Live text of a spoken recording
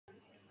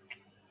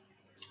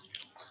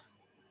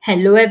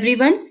Hello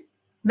everyone.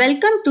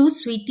 Welcome to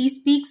Sweetie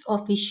Speaks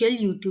official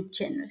YouTube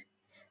channel.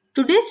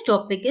 Today's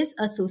topic is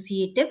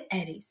associative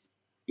arrays.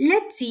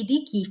 Let's see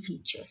the key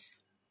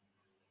features.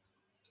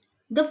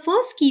 The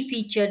first key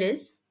feature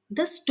is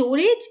the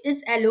storage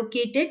is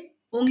allocated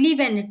only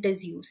when it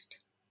is used.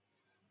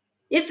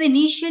 If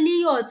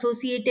initially your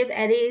associative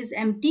array is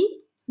empty,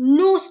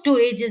 no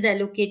storage is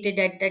allocated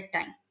at that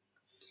time.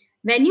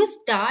 When you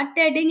start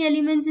adding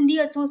elements in the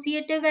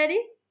associative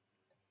array,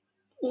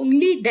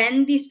 only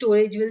then the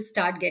storage will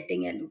start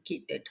getting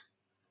allocated.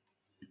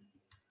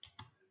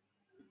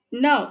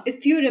 Now,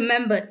 if you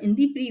remember, in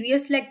the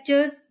previous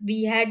lectures,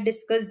 we had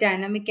discussed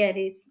dynamic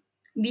arrays.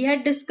 We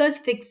had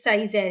discussed fixed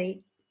size array.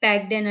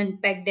 Packed and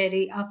unpacked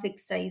array are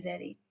fixed size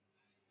array.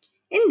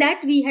 In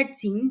that, we had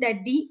seen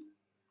that the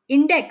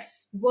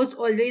index was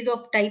always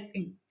of type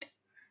int.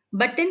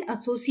 But in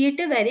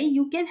associative array,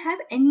 you can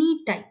have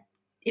any type.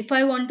 If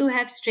I want to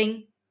have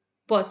string,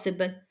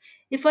 possible.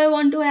 If I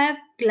want to have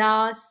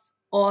class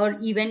or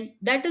even,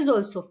 that is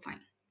also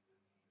fine.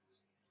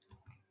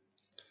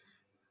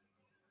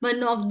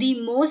 One of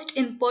the most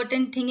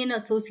important thing in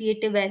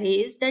associative array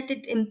is that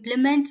it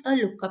implements a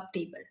lookup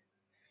table.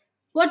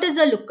 What is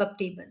a lookup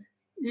table?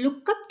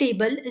 Lookup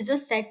table is a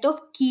set of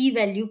key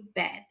value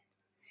pair.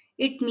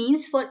 It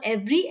means for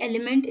every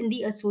element in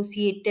the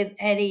associative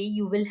array,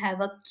 you will have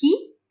a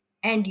key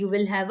and you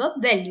will have a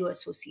value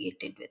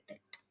associated with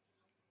it.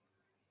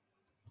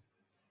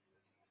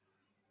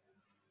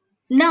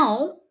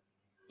 Now,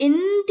 in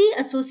the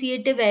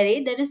associative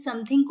array, there is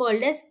something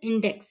called as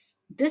index.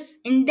 This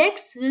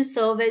index will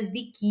serve as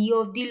the key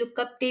of the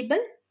lookup table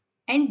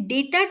and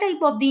data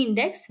type of the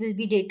index will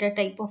be data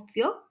type of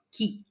your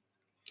key.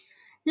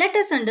 Let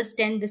us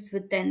understand this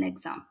with an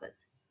example.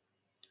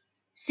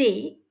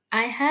 Say,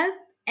 I have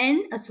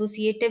an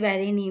associative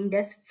array named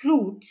as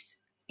fruits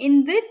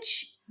in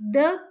which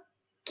the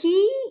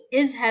key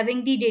is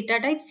having the data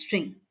type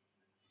string.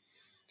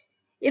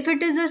 If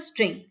it is a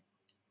string,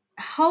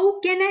 how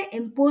can I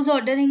impose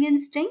ordering in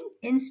string?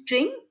 In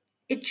string,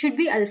 it should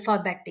be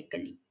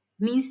alphabetically,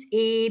 means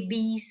A,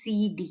 B,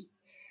 C, D.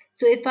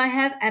 So if I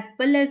have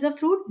apple as a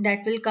fruit, that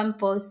will come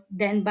first,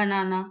 then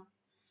banana,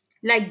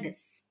 like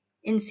this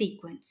in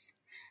sequence.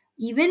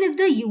 Even if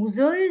the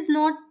user is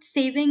not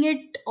saving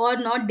it or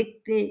not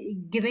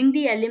giving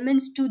the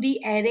elements to the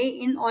array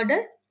in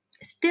order,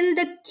 still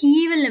the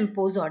key will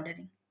impose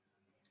ordering.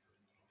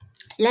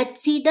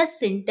 Let's see the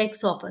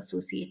syntax of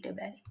associative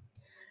array.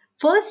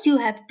 First, you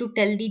have to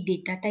tell the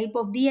data type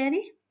of the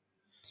array.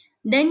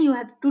 Then you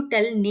have to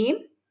tell name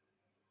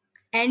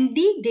and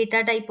the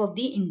data type of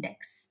the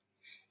index.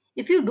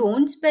 If you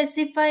don't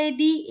specify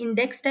the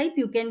index type,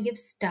 you can give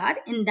star.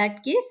 In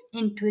that case,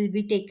 int will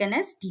be taken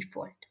as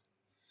default.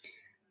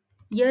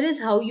 Here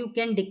is how you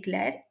can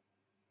declare.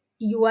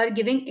 You are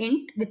giving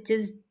int, which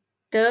is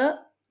the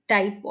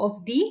type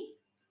of the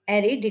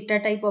array, data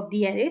type of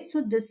the array.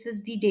 So this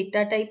is the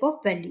data type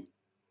of value.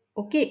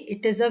 Okay,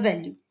 it is a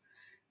value.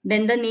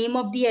 Then the name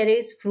of the array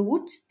is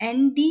fruits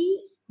and the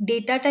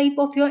data type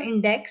of your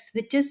index,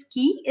 which is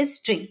key, is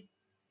string.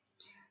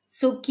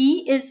 So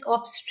key is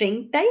of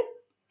string type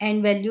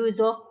and value is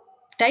of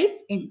type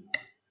int.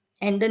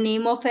 And the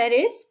name of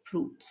array is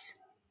fruits.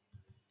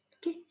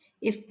 Okay.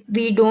 If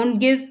we don't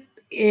give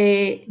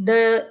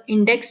the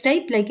index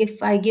type, like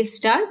if I give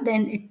star,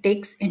 then it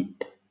takes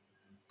int.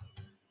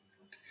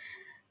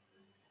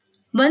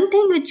 One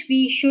thing which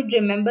we should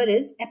remember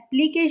is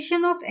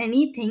application of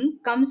anything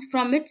comes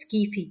from its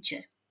key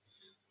feature.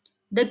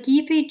 The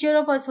key feature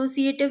of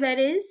associative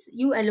array is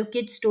you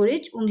allocate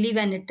storage only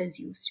when it is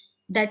used.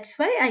 That's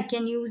why I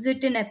can use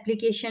it in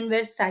application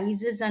where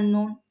size is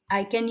unknown.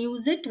 I can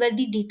use it where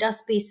the data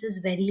space is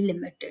very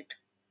limited.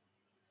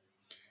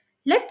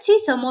 Let's see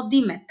some of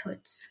the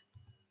methods.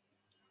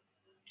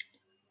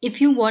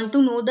 If you want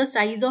to know the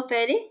size of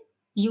array,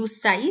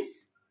 use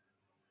size.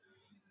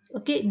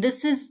 Okay,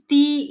 this is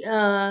the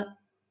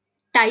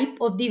type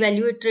of the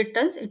value it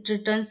returns. It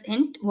returns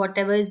int.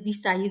 Whatever is the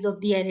size of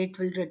the array, it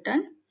will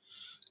return.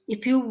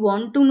 If you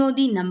want to know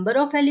the number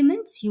of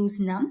elements,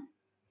 use num.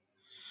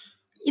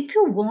 If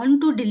you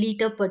want to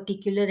delete a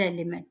particular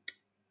element,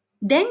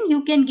 then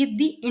you can give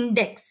the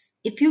index.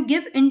 If you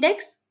give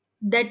index,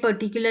 that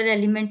particular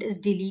element is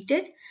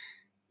deleted.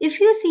 If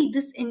you see,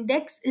 this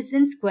index is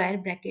in square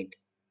bracket,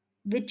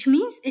 which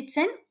means it's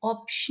an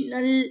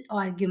optional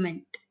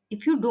argument.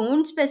 If you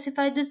don't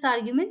specify this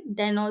argument,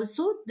 then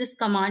also this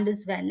command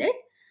is valid.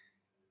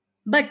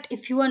 But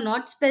if you are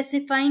not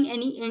specifying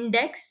any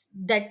index,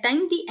 that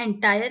time the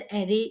entire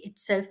array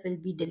itself will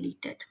be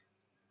deleted.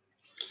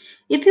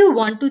 If you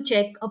want to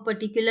check a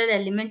particular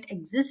element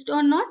exists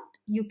or not,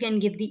 you can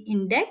give the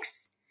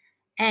index,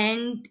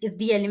 and if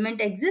the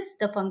element exists,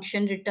 the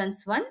function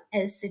returns 1,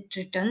 else it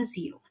returns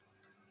 0.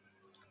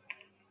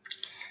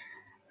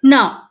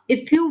 Now,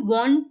 if you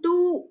want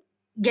to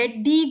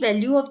get the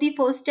value of the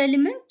first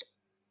element,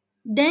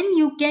 then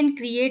you can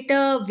create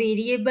a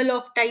variable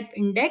of type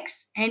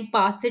index and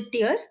pass it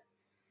here.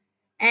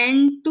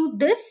 And to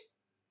this,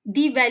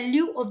 the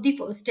value of the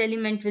first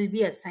element will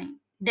be assigned.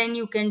 Then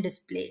you can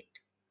display it.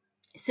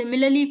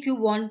 Similarly, if you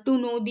want to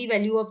know the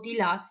value of the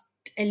last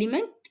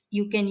element,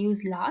 you can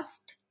use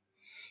last.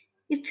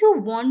 If you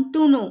want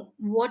to know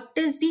what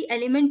is the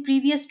element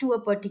previous to a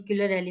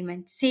particular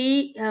element,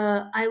 say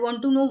I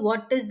want to know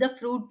what is the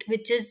fruit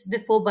which is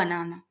before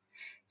banana,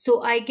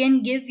 so I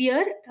can give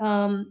here,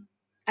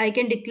 I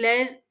can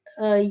declare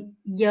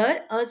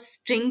here a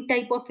string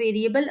type of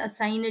variable,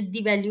 assign it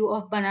the value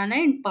of banana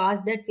and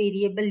pass that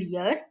variable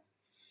here.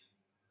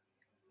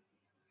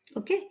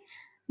 Okay,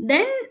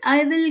 then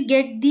I will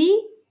get the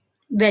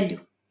value.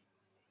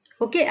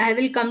 Okay, I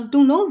will come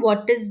to know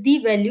what is the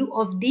value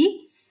of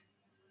the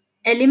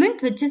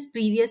element which is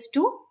previous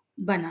to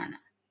banana.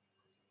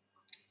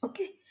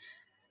 Okay,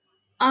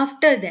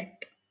 after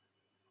that,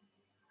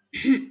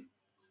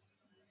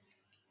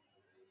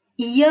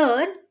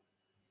 here,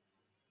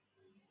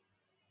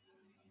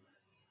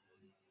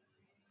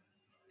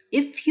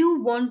 if you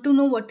want to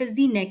know what is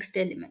the next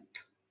element,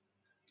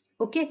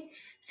 okay,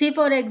 say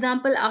for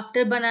example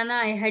after banana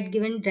I had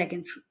given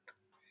dragon fruit,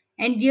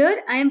 and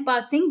here I am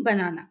passing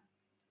banana.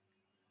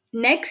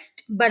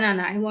 Next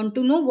banana, I want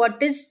to know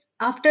what is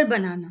after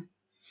banana.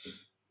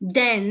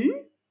 Then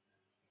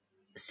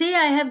say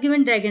I have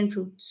given dragon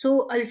fruit,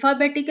 so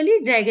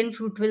alphabetically dragon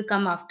fruit will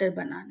come after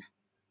banana.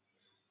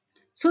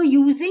 So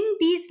using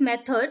these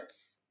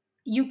methods,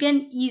 you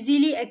can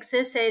easily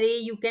access array,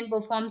 you can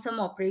perform some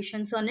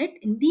operations on it.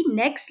 In the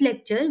next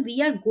lecture,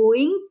 we are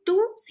going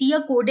to see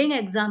a coding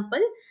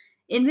example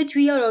in which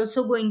we are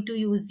also going to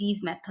use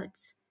these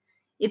methods.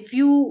 If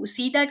you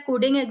see that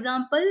coding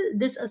example,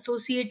 this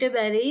associative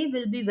array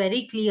will be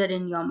very clear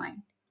in your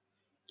mind.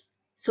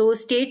 So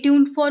stay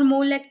tuned for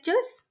more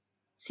lectures.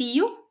 See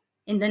you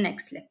in the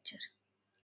next lecture.